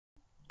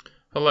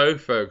Hello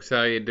folks,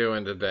 how you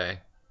doing today?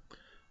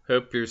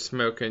 Hope you're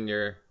smoking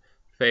your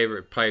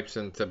favorite pipes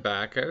and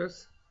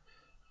tobaccos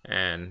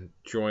and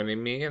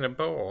joining me in a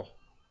bowl.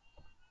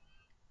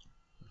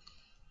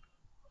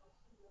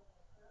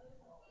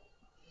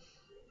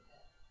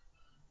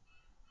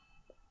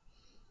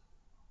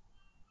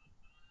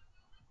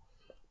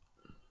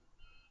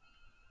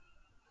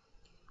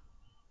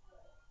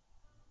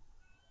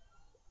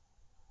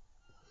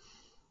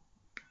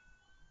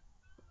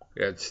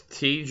 It's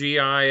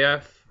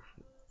TGIF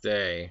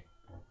Day.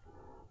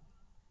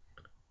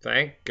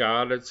 Thank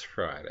God it's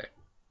Friday.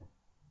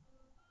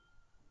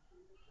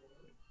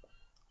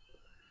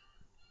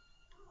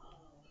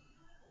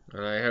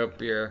 And I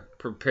hope you're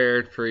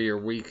prepared for your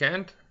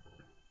weekend.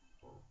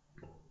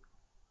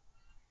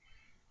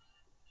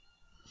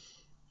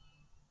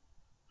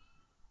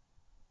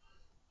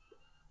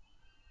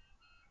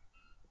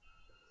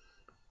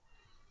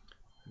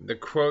 The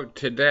quote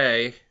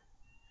today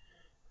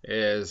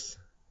is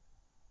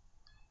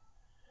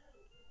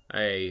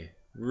a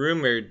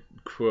rumored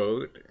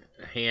quote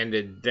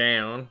handed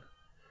down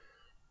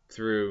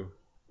through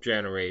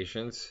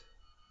generations.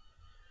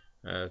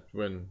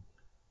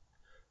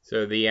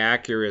 So the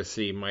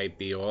accuracy might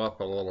be off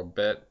a little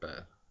bit,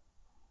 but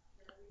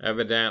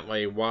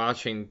evidently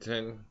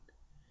Washington,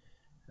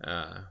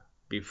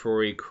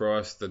 before he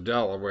crossed the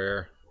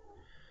Delaware,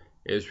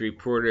 is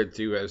reported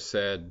to have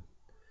said,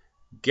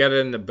 "Get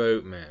in the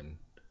boat, men."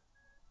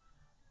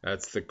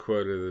 That's the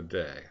quote of the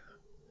day.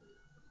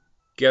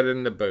 Get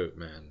in the boat,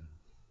 men.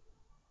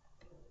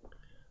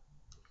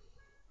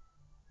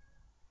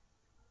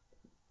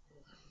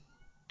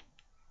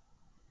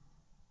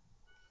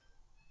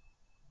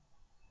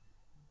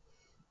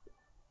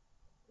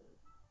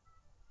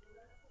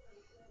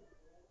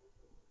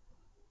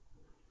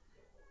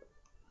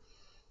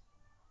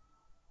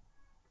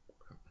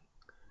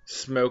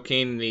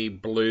 Smoking the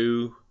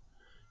Blue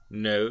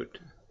Note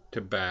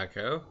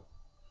tobacco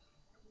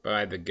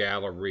by the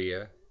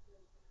Galleria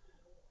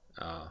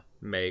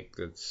make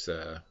that's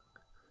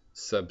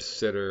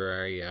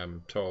subsidiary,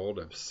 I'm told,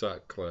 of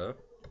Sutcliffe.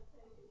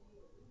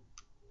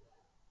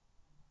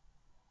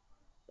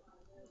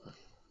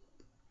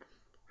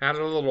 Had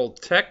a little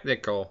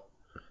technical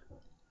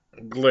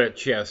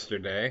glitch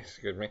yesterday,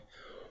 excuse me.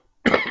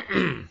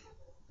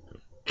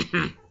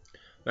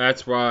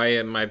 That's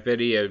why my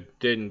video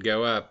didn't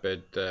go up.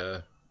 It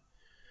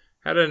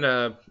had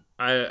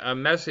a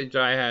message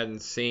I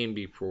hadn't seen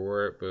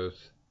before. It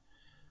was,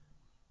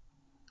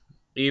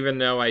 even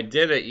though I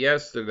did it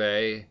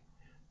yesterday,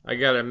 I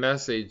got a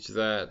message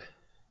that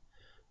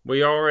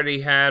we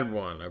already had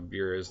one of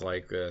yours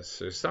like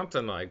this, or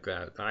something like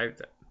that.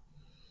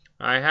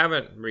 I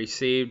haven't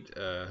received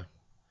a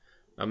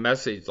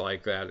message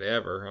like that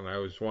ever, and I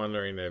was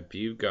wondering if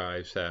you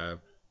guys have.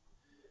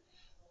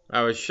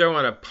 I was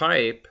showing a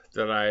pipe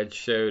that I had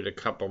showed a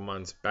couple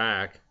months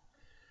back,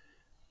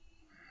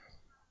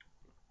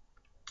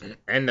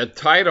 and the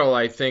title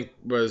I think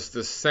was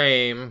the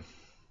same,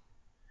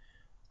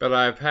 but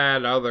I've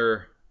had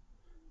other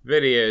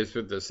videos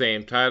with the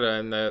same title,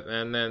 and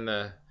then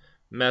the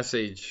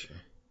message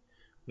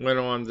went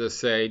on to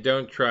say,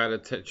 "Don't try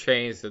to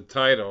change the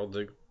title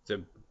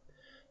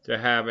to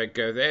have it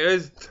go." It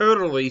was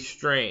totally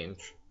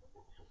strange,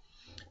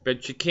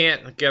 but you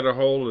can't get a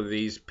hold of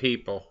these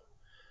people.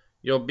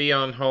 You'll be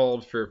on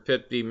hold for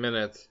 50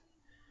 minutes,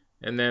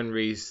 and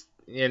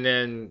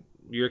then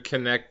you're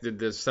connected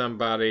to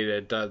somebody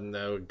that doesn't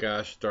know a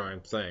gosh darn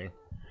thing.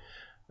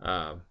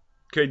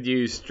 Could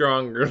use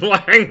stronger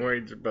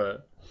language,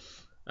 but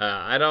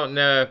I don't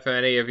know if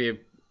any of you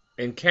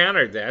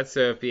encountered that.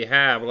 So if you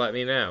have, let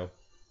me know.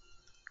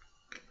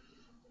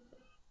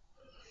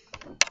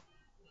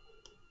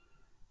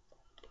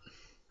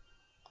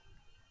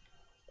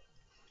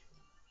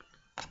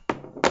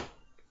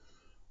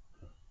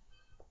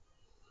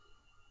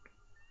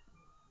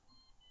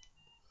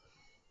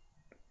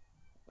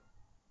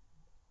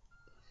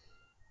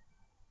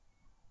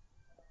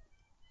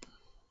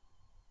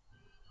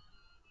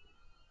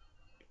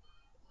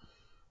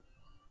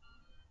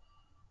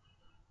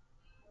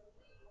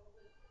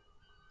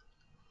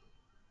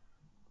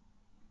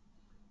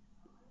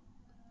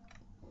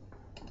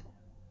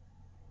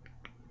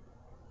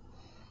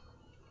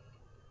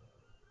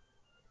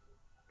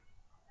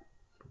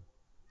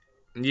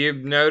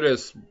 You've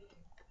noticed,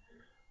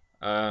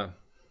 uh,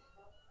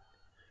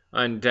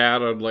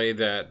 undoubtedly,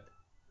 that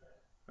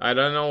I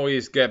don't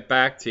always get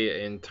back to you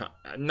in time,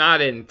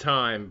 not in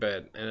time,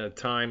 but in a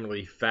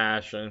timely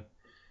fashion,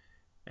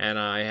 and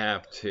I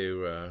have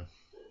to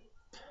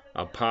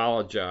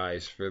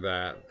apologize for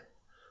that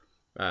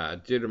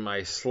due to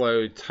my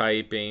slow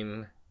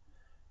typing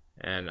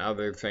and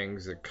other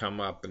things that come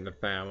up in the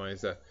family.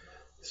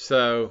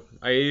 So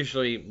I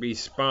usually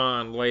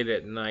respond late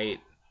at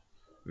night.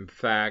 In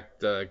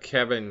fact,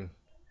 Kevin,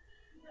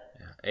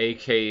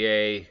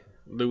 aka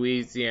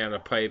Louisiana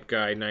Pipe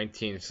Guy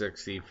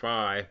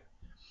 1965,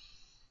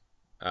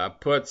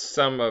 puts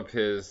some of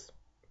his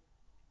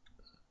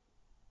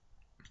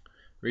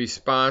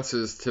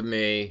responses to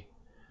me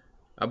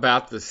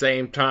about the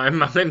same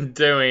time I'm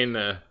doing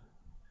uh,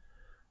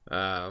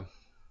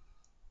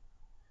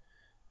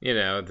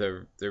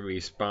 the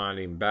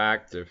responding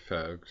back to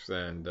folks,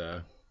 and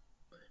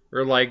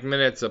we're like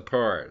minutes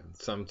apart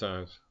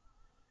sometimes,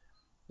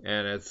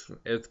 and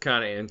it's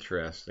kind of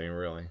interesting,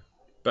 really.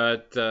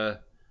 But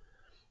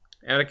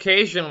and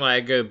occasionally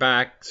I go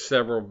back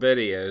several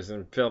videos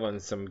and fill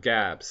in some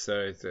gaps. So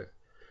it's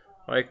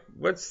like,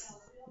 what's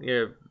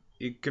you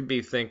could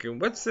be thinking,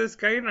 what's this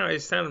guy?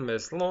 He's telling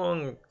this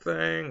long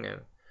thing,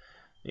 and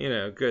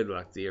good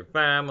luck to your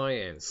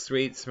family and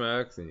sweet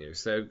smokes, and you're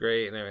so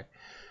great and everything.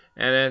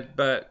 And then,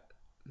 but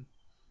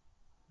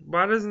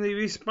why doesn't he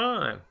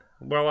respond?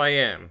 Well, I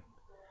am.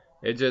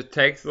 It just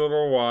takes a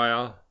little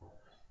while.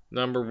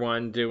 Number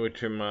one, due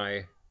to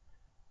my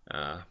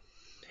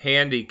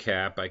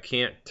handicap, I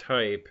can't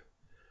type,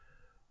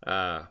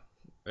 and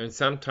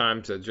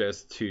sometimes I'm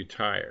just too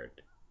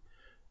tired.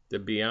 To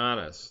be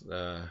honest,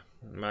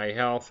 my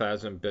health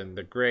hasn't been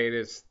the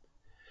greatest.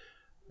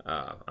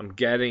 I'm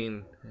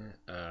getting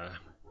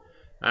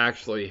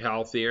actually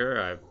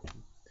healthier. I've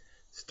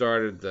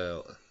started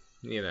to,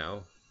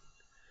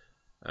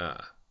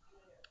 uh,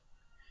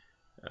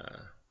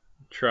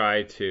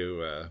 try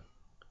to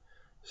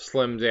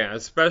slim down,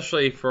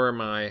 especially for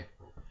my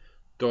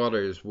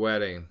daughter's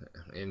wedding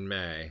in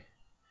May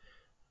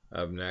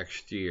of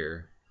next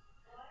year.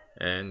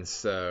 And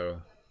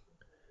so,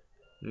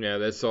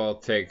 this all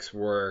takes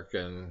work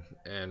and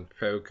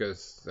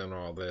focus and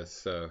all this.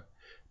 So,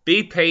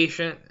 be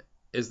patient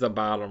is the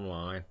bottom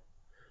line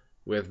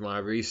with my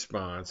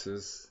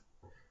responses.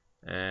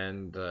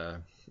 And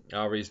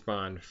I'll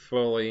respond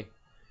fully.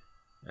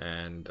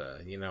 And,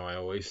 I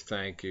always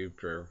thank you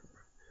for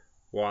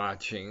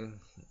watching.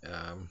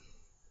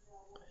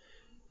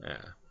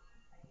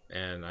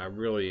 And I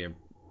really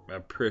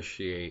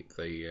appreciate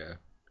the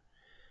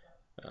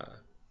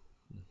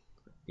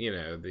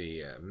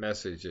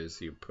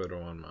messages you put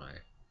on my.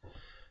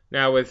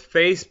 Now with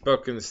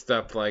Facebook and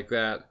stuff like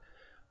that,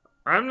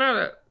 I'm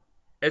not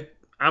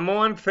I'm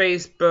on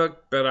Facebook,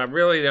 but I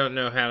really don't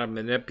know how to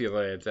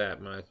manipulate it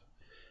that much,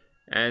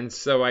 and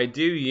so I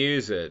do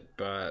use it,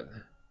 but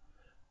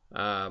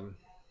I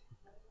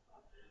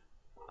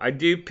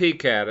do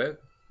peek at it,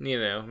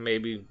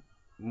 maybe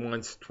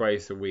once,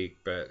 twice a week,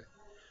 but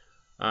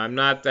I'm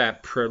not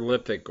that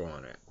prolific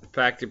on it. In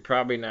fact, you're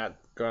probably not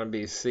going to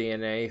be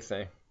seeing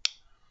anything.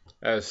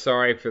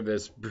 Sorry for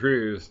this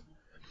bruise.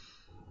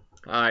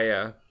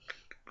 I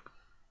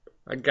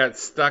got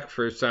stuck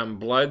for some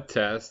blood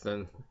test,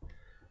 and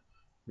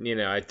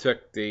I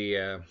took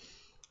the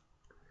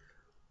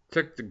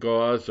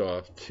gauze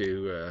off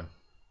too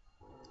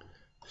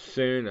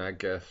soon. I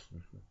guess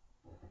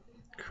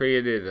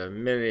created a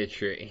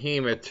miniature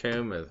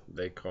hematoma.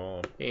 They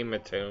call them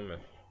hematoma.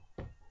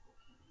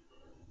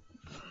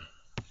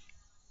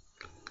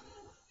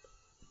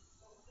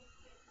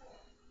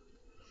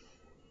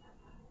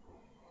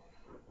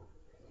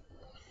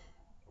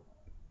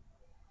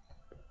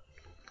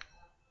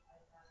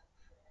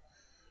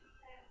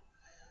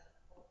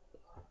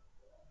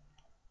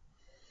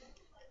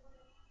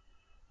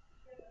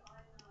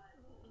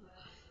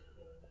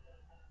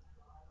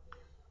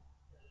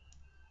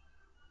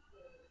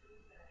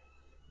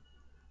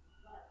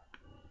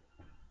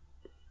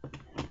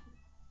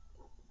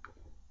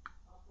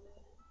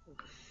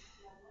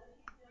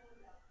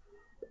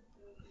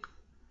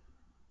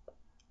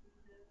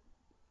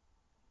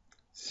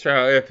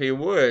 So if you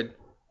would,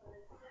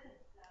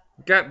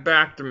 get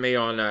back to me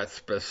on that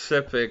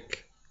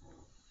specific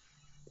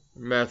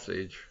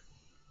message.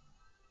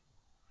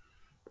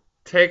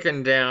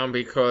 Taken down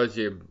because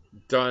you've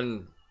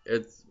done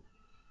it.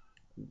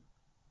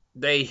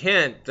 They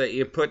hint that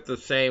you put the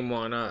same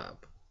one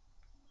up.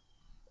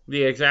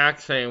 The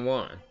exact same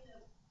one.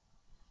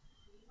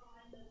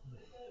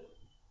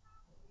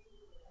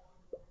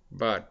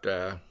 But,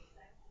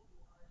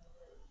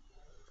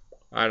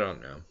 I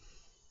don't know.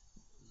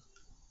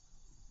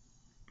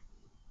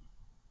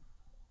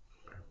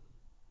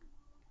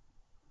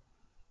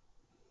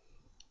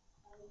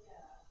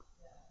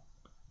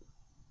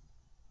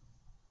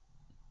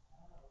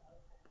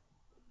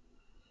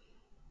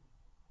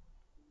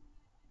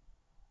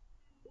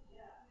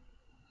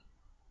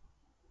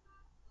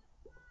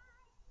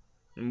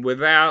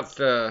 Without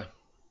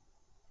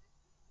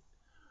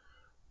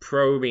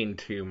probing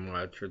too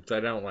much, which I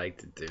don't like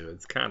to do,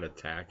 it's kind of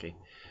tacky.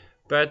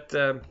 But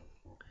how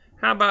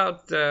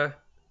about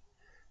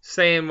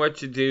saying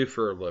what you do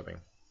for a living?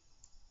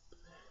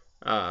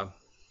 You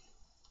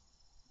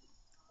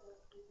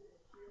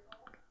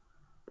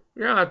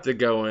don't have to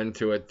go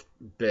into it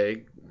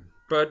big,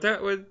 but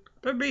that'd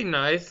be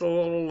nice. A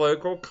little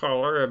local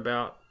color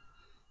about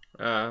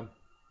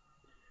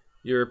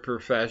your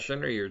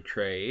profession or your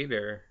trade,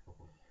 or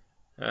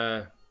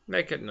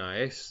make it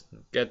nice.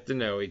 Get to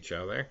know each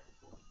other.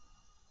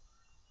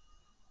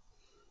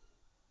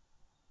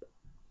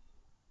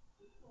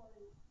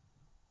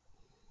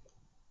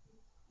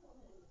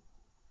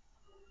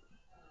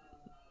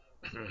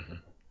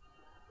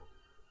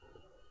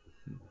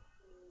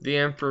 The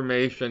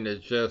information is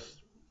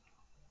just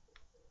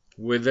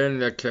within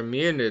the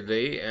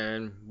community,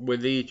 and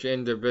with each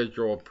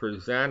individual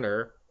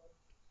presenter,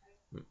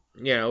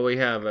 we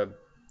have a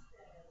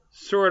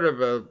sort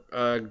of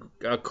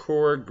a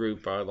core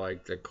group, I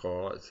like to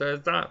call it. So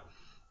it's not,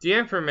 the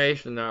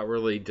information not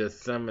really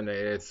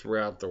disseminated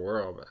throughout the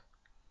world.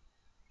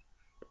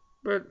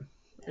 But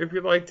if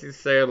you'd like to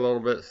say a little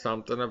bit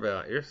something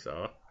about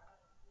yourself.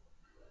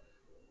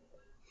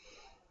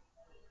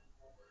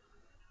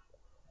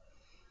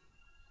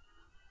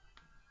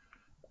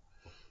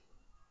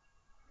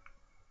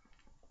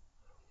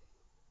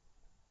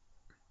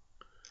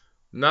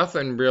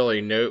 Nothing really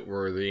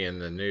noteworthy in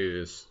the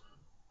news.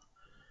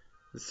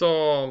 It's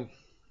all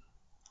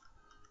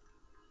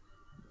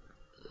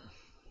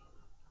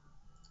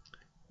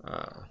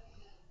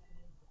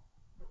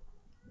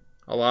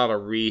a lot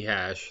of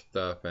rehash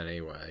stuff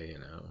anyway,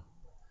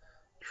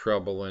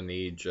 trouble in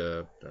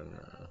Egypt and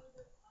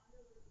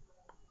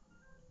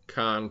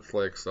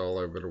conflicts all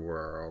over the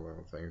world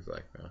and things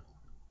like that.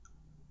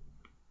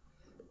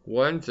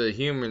 When's the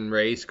human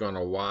race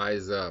gonna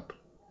wise up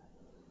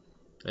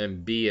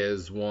and be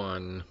as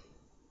one,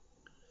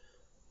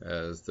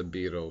 as the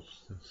Beatles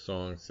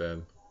song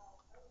said?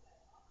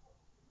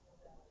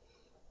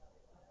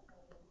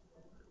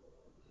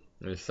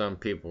 And some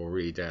people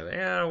read that,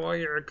 yeah, well,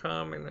 you're a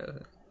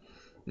communist.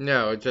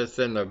 No, just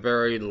in the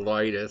very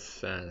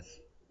lightest sense.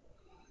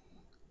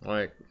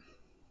 Like,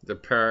 to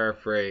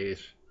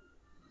paraphrase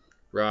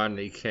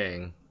Rodney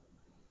King,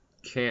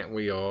 can't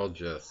we all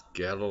just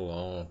get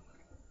along?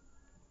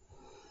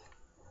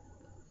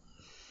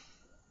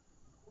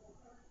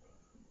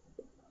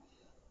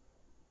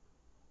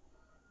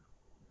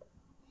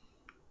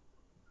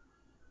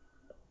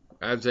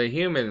 As a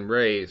human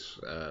race,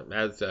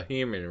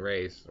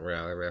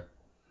 rather,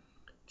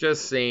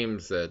 just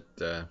seems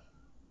that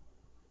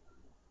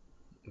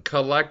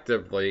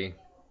collectively,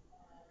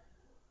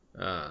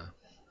 the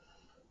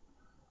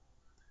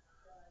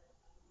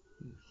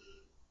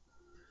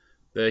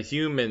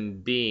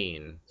human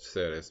being,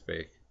 so to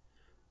speak,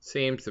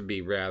 seems to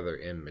be rather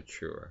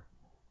immature,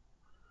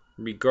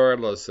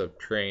 regardless of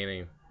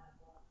training.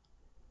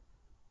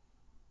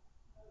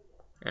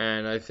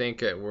 And I think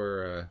that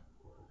we're,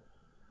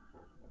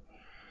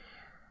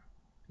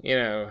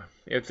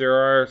 if there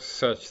are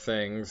such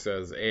things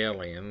as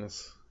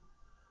aliens,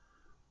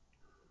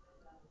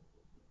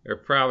 they're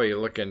probably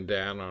looking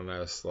down on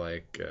us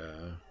like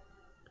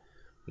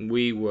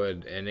we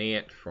would an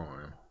ant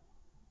farm.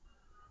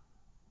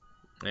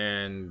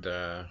 And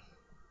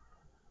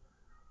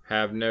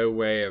have no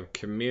way of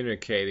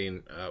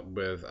communicating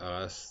with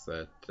us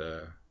that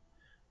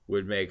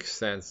would make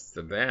sense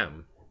to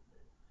them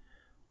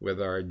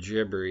with our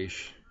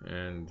gibberish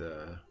and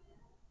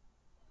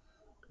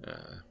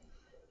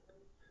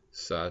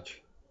such.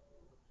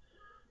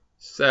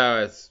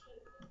 So it's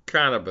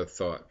kind of a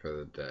thought for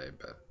the day,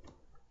 but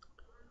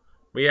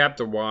we have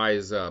to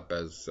wise up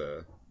as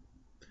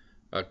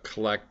a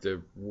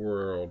collective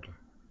world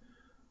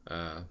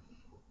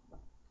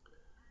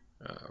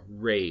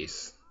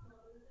race,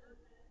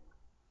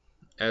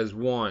 as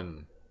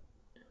one,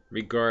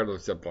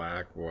 regardless of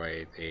black,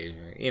 white,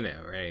 Asian,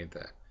 or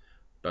anything.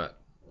 But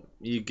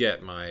you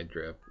get my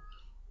drift.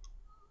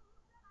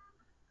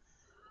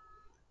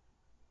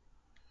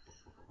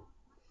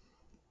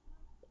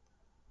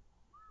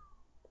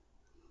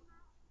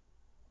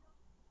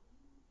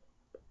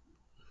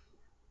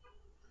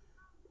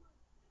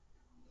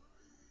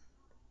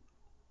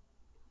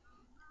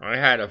 I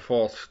had a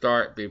false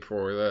start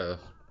before this.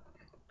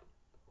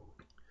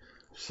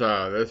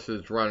 So this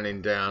is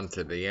running down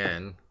to the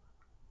end.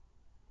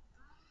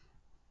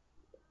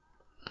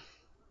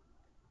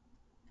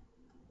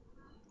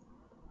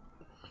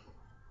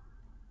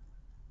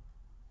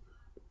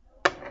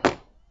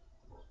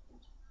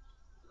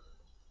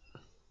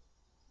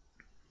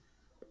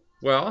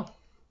 Well,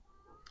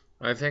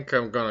 I think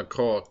I'm going to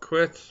call it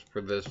quits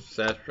for this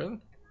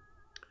session.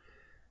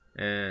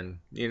 And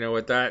you know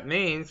what that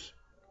means?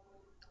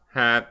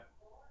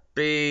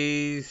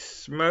 Happy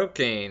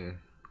smoking.